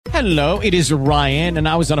Hello, it is Ryan, and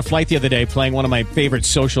I was on a flight the other day playing one of my favorite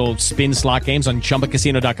social spin slot games on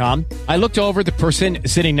ChumbaCasino.com. I looked over at the person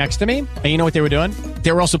sitting next to me, and you know what they were doing?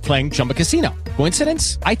 They were also playing Chumba Casino.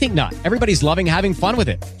 Coincidence? I think not. Everybody's loving having fun with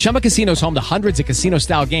it. Chumba Casino is home to hundreds of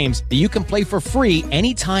casino-style games that you can play for free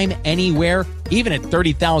anytime, anywhere, even at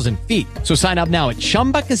 30,000 feet. So sign up now at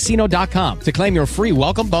ChumbaCasino.com to claim your free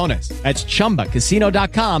welcome bonus. That's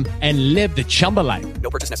ChumbaCasino.com and live the Chumba life. No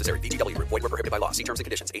purchase necessary. VGW. Void where prohibited by law. See terms and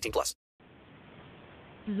conditions. 18 plus.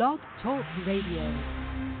 Blog Talk Radio.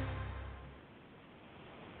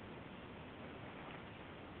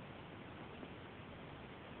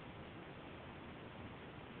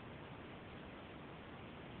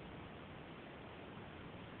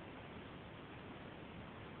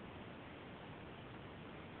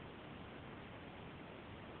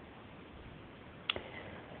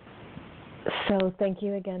 So thank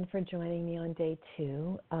you again for joining me on day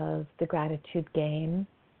 2 of the Gratitude Game,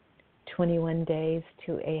 21 Days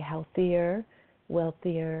to a Healthier,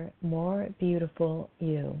 Wealthier, More Beautiful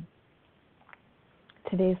You.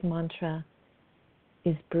 Today's mantra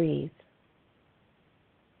is breathe.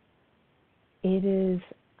 It is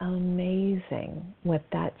amazing what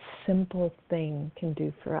that simple thing can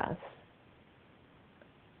do for us.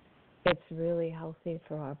 It's really healthy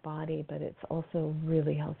for our body, but it's also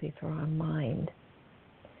really healthy for our mind.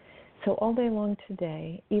 So all day long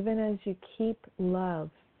today, even as you keep love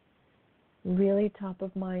really top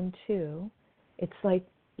of mind too, it's like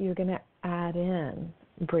you're going to add in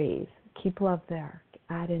breathe. Keep love there.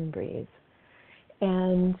 Add in breathe.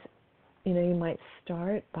 And, you know, you might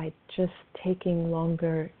start by just taking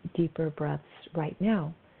longer, deeper breaths right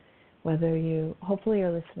now. Whether you, hopefully you're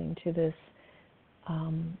listening to this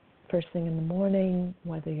first thing in the morning,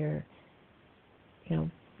 whether you're,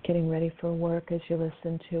 getting ready for work as you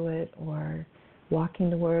listen to it, or walking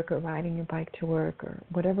to work, or riding your bike to work, or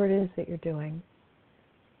whatever it is that you're doing,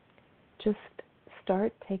 just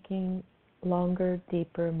start taking longer,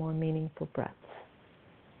 deeper, more meaningful breaths.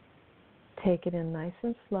 Take it in nice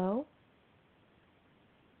and slow.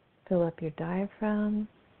 Fill up your diaphragm.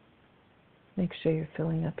 Make sure you're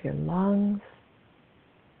filling up your lungs,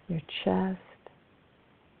 your chest.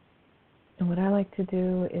 And what I like to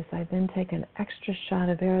do is I then take an extra shot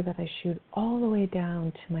of air that I shoot all the way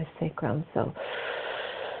down to my sacrum.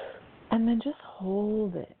 And then just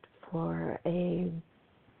hold it for a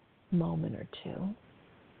moment or two.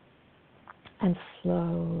 And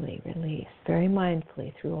slowly release, very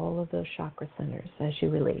mindfully, through all of those chakra centers as you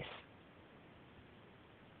release.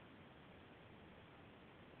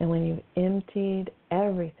 And when you've emptied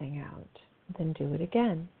everything out, then do it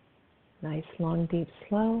again. Nice, long, deep,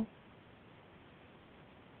 slow.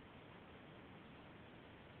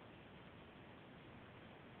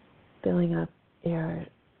 Filling up your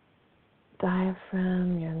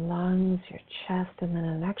diaphragm, your lungs, your chest, and then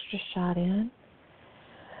an extra shot in.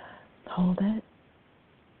 Hold it.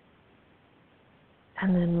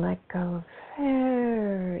 And then let go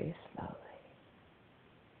very slowly.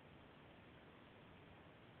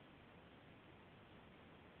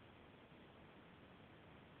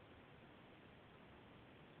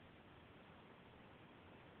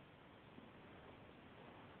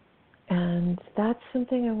 And that's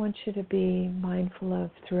something I want you to be mindful of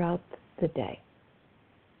throughout the day.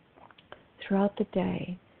 Throughout the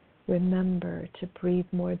day, remember to breathe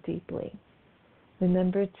more deeply.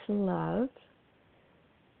 Remember to love.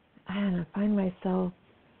 And I find myself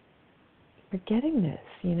forgetting this.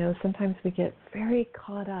 Sometimes we get very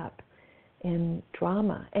caught up in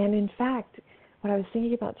drama. And in fact, what I was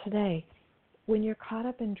thinking about today, when you're caught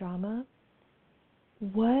up in drama,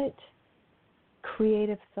 what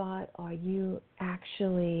creative thought are you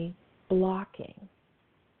actually blocking?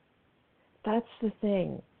 That's the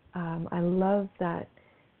thing. I love that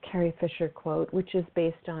Carrie Fisher quote, which is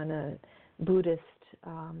based on a Buddhist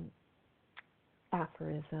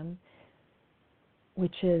aphorism,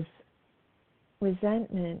 which is,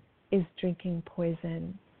 resentment is drinking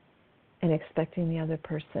poison and expecting the other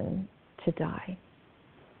person to die.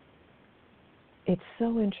 It's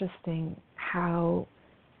so interesting how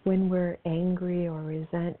when we're angry or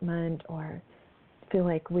resentment or feel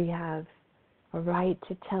like we have a right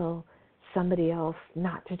to tell somebody else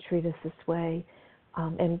not to treat us this way,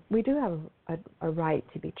 and we do have a right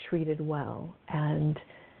to be treated well and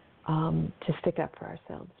to stick up for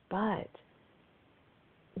ourselves. But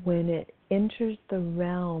when it enters the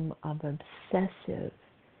realm of obsessive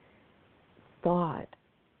thought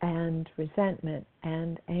and resentment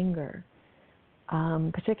and anger,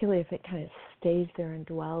 particularly if it kind of stays there and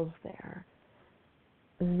dwells there,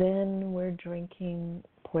 then we're drinking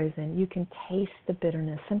poison. You can taste the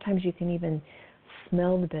bitterness. Sometimes you can even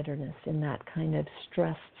smell the bitterness in that kind of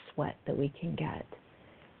stressed sweat that we can get.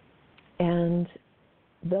 And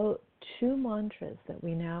the two mantras that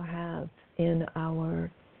we now have in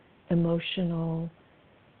our emotional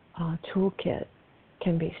toolkit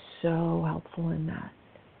can be so helpful in that.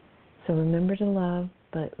 So remember to love,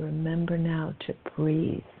 but remember now to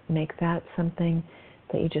breathe. Make that something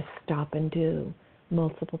that you just stop and do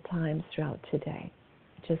multiple times throughout today.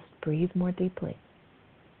 Just breathe more deeply.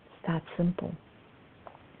 It's that simple.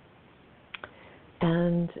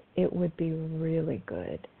 And it would be really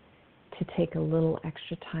good to take a little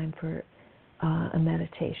extra time for a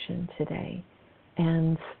meditation today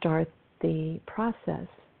and start the process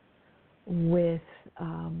with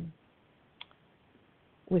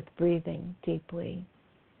breathing deeply.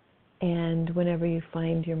 And whenever you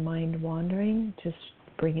find your mind wandering, just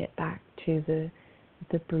bring it back to the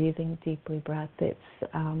breathing deeply breath. It's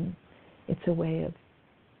a way of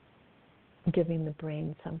giving the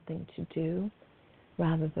brain something to do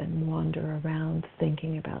rather than wander around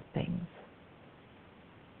thinking about things.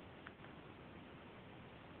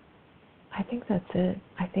 I think that's it.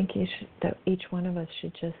 I think that each one of us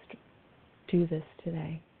should just do this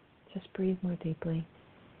today. Just breathe more deeply.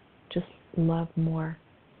 Just love more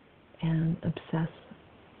and obsess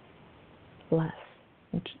less.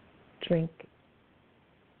 And drink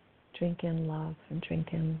in love and drink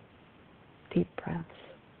in deep breaths.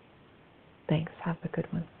 Thanks. Have a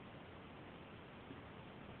good one.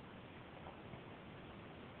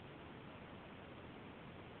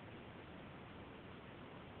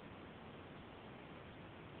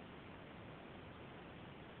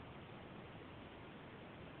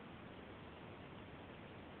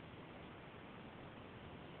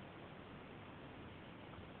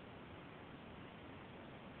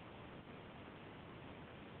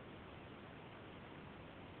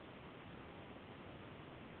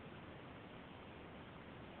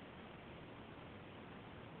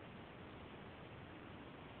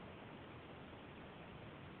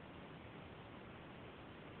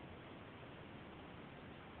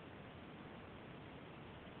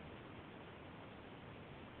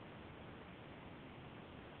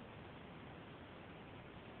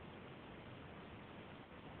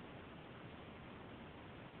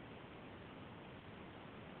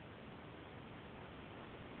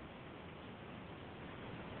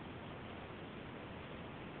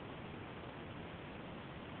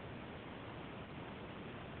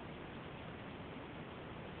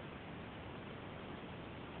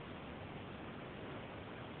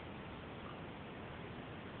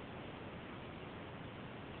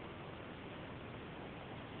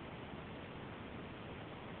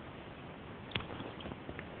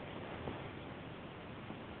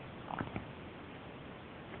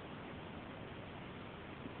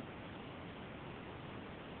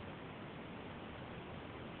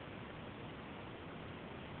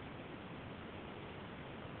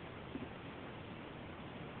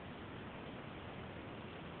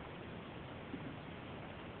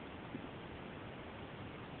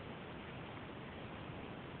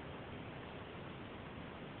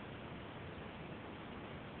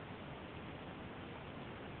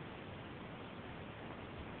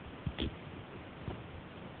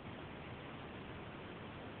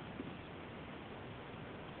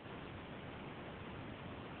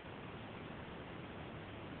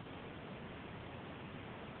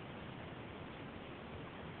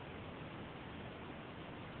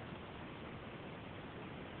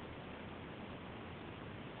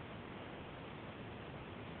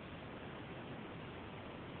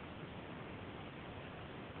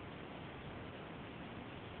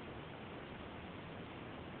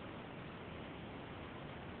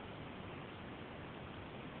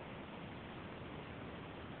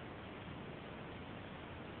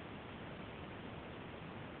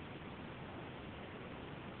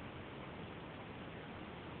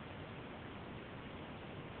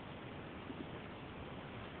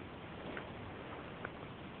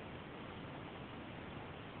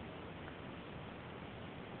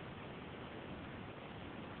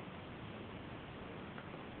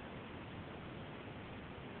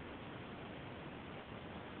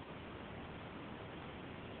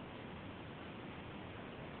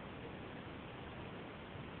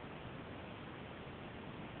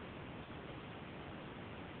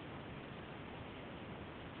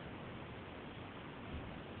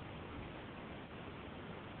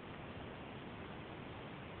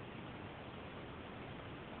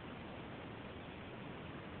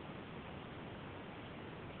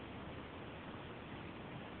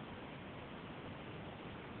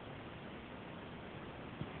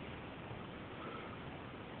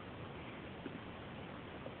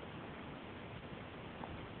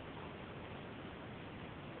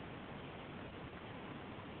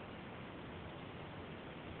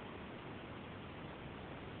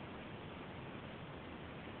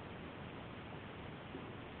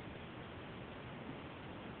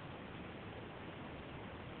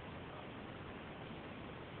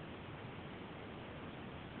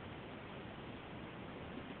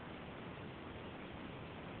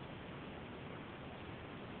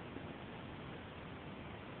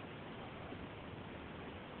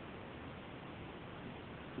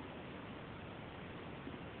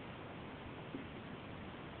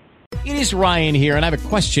 It is Ryan here, and I have a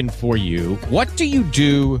question for you. What do you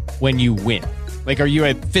do when you win? Like, are you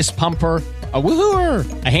a fist pumper, a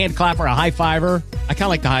woohooer, a hand clapper, a high fiver? I kind of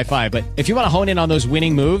like the high five, but if you want to hone in on those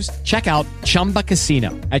winning moves, check out Chumba Casino.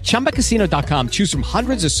 At ChumbaCasino.com, choose from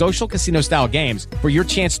hundreds of social casino-style games for your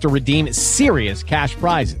chance to redeem serious cash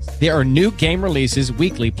prizes. There are new game releases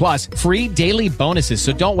weekly, plus free daily bonuses.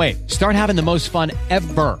 So don't wait. Start having the most fun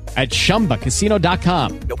ever at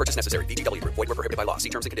ChumbaCasino.com. No purchase necessary. VGW Group. Void where prohibited by law. See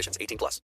terms and conditions. 18+.